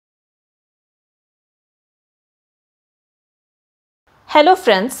Hello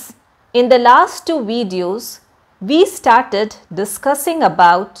friends, in the last two videos, we started discussing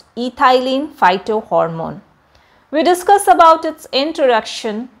about ethylene phytohormone. We discussed about its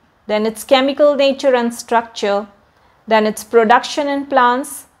introduction, then its chemical nature and structure, then its production in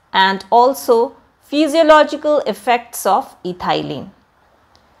plants and also physiological effects of ethylene.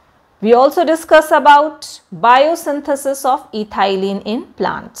 We also discussed about biosynthesis of ethylene in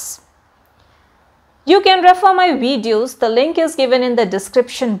plants. You can refer my videos, the link is given in the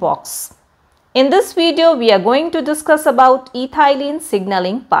description box. In this video, we are going to discuss about ethylene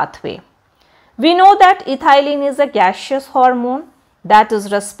signaling pathway. We know that ethylene is a gaseous hormone that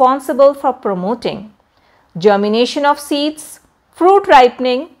is responsible for promoting germination of seeds, fruit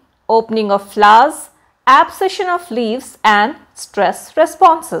ripening, opening of flowers, abscission of leaves and stress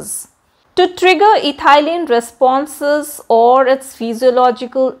responses. To trigger ethylene responses or its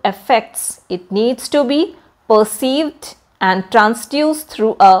physiological effects, it needs to be perceived and transduced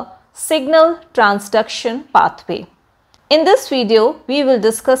through a signal transduction pathway. In this video, we will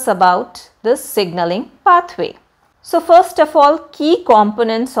discuss about this signaling pathway. So first of all, key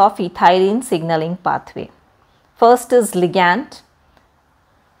components of ethylene signaling pathway. First is ligand,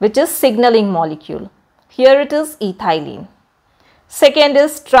 which is signaling molecule. Here it is ethylene. Second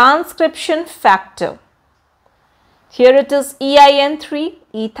is transcription factor. Here it is EIN3,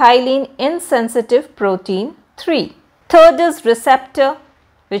 ethylene insensitive protein 3. Third is receptor,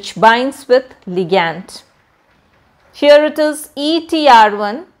 which binds with ligand. Here it is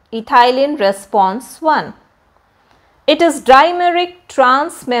ETR1, ethylene response 1. It is dimeric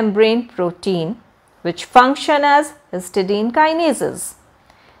transmembrane protein which function as histidine kinases.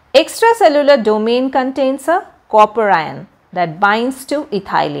 Extracellular domain contains a copper ion that binds to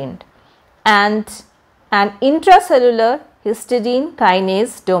ethylene and an intracellular histidine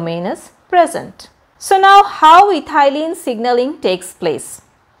kinase domain is present. So now how ethylene signaling takes place?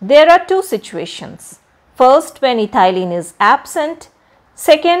 There are two situations. First, when ethylene is absent.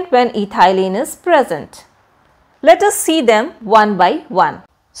 Second, when ethylene is present. Let us see them one by one.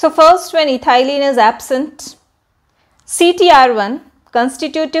 So first, when ethylene is absent, CTR1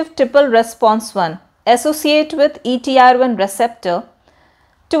 constitutive triple response 1 associate with ETR1 receptor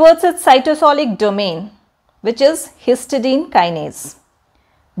towards its cytosolic domain, which is histidine kinase.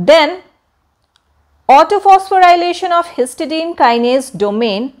 Then autophosphorylation of histidine kinase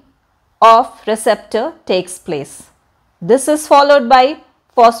domain of receptor takes place. This is followed by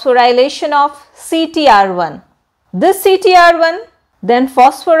phosphorylation of CTR1. This CTR1 then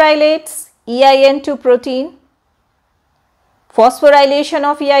phosphorylates EIN2 protein. Phosphorylation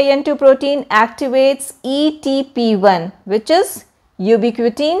of EIN2 protein activates ETP1, which is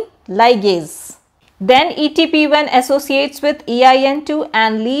ubiquitin ligase. Then ETP1 associates with EIN2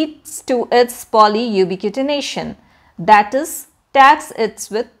 and leads to its polyubiquitination, that is, tags it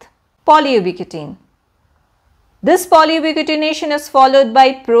with polyubiquitin. This polyubiquitination is followed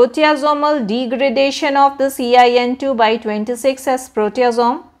by proteasomal degradation of this EIN2 by 26S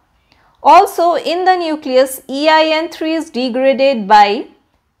proteasome. Also in the nucleus, EIN3 is degraded by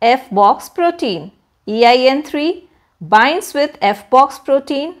F-box protein. EIN3 binds with F-box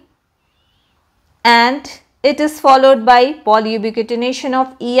protein and it is followed by polyubiquitination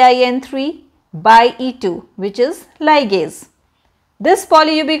of EIN3 by E2, which is ligase. This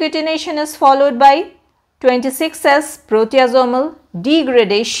polyubiquitination is followed by 26S proteasomal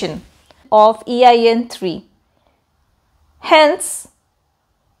degradation of EIN3. Hence,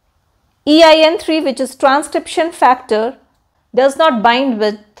 EIN3, which is transcription factor, does not bind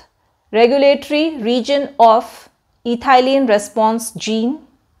with regulatory region of ethylene response gene.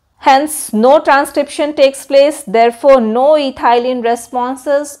 Hence, no transcription takes place. Therefore, no ethylene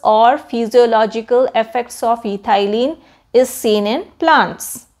responses or physiological effects of ethylene is seen in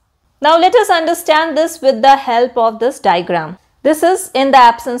plants. Now, let us understand this with the help of this diagram. This is in the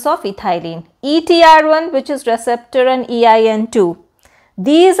absence of ethylene. ETR1, which is receptor, and EIN2.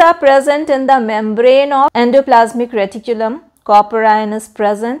 These are present in the membrane of endoplasmic reticulum. Copper ion is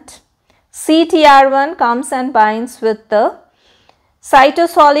present. CTR1 comes and binds with the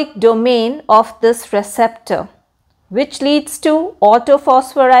cytosolic domain of this receptor, which leads to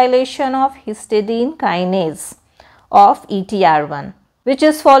autophosphorylation of histidine kinase of ETR1, which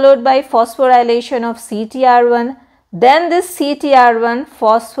is followed by phosphorylation of CTR1. Then this CTR1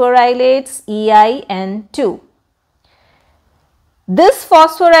 phosphorylates EIN2. This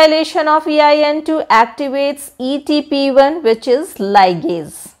phosphorylation of EIN2 activates ETP1, which is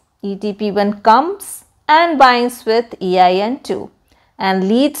ligase. ETP1 comes and binds with EIN2 and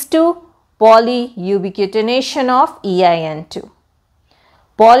leads to polyubiquitination of EIN2.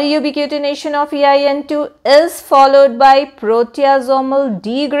 Polyubiquitination of EIN2 is followed by proteasomal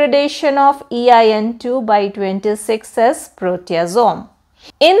degradation of EIN2 by 26S proteasome.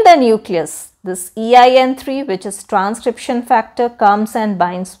 In the nucleus, this EIN3, which is transcription factor, comes and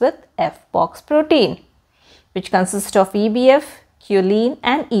binds with F-box protein, which consists of EBF, choline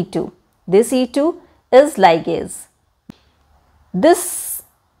and E2. This E2 is ligase. This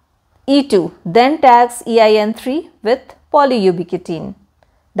E2 then tags EIN3 with polyubiquitin.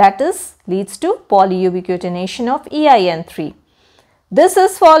 That is, leads to polyubiquitination of EIN3. This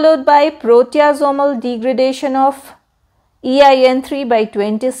is followed by proteasomal degradation of EIN3 by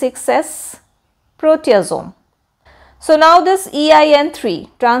 26S proteasome. So now this EIN3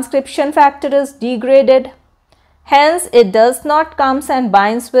 transcription factor is degraded. Hence, it does not comes and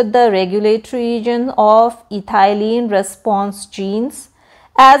binds with the regulatory region of ethylene response genes,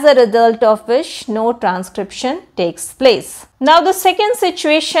 as a result of which no transcription takes place. Now the second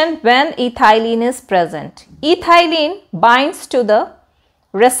situation when ethylene is present. Ethylene binds to the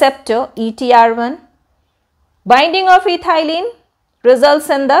receptor ETR1. Binding of ethylene results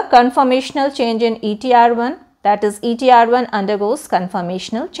in the conformational change in ETR1, that is ETR1 undergoes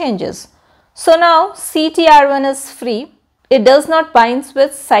conformational changes. So now CTR1 is free. It does not binds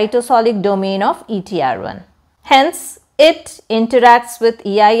with cytosolic domain of ETR1. Hence, it interacts with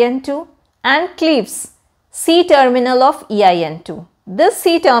EIN2 and cleaves C-terminal of EIN2. This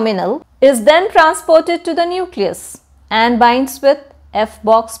C-terminal is then transported to the nucleus and binds with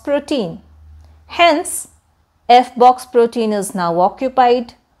F-box protein. Hence, F-box protein is now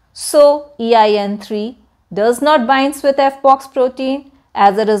occupied. So, EIN3 does not binds with F-box protein,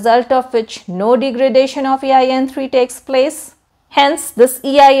 as a result of which no degradation of EIN3 takes place. Hence, this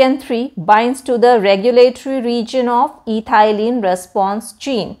EIN3 binds to the regulatory region of ethylene response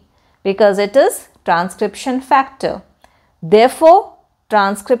gene because it is transcription factor. Therefore,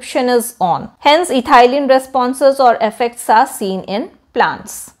 transcription is on. Hence, ethylene responses or effects are seen in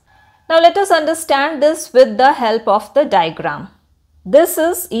plants. Now, let us understand this with the help of the diagram. This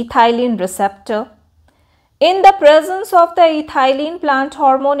is ethylene receptor. In the presence of the ethylene plant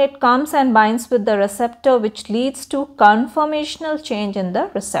hormone, it comes and binds with the receptor, which leads to conformational change in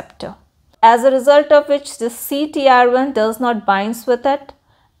the receptor. As a result of which this CTR1 does not binds with it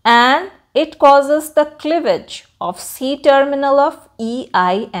and it causes the cleavage of C-terminal of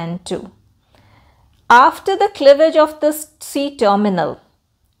EIN2. After the cleavage of this C-terminal,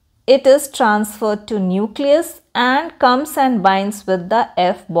 it is transferred to nucleus and comes and binds with the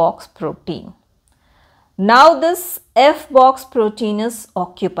F-box protein. Now this F-box protein is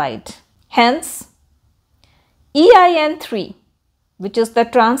occupied. Hence, EIN3, which is the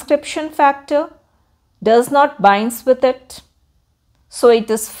transcription factor, does not binds with it. So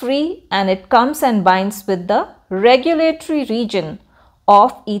it is free and it comes and binds with the regulatory region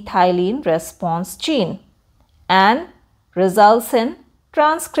of ethylene response gene and results in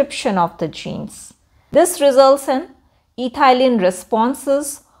transcription of the genes. This results in ethylene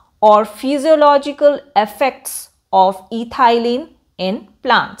responses or physiological effects of ethylene in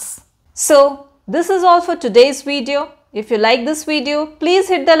plants. So, this is all for today's video. If you like this video, please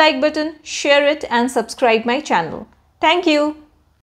hit the like button, share it and subscribe my channel. Thank you.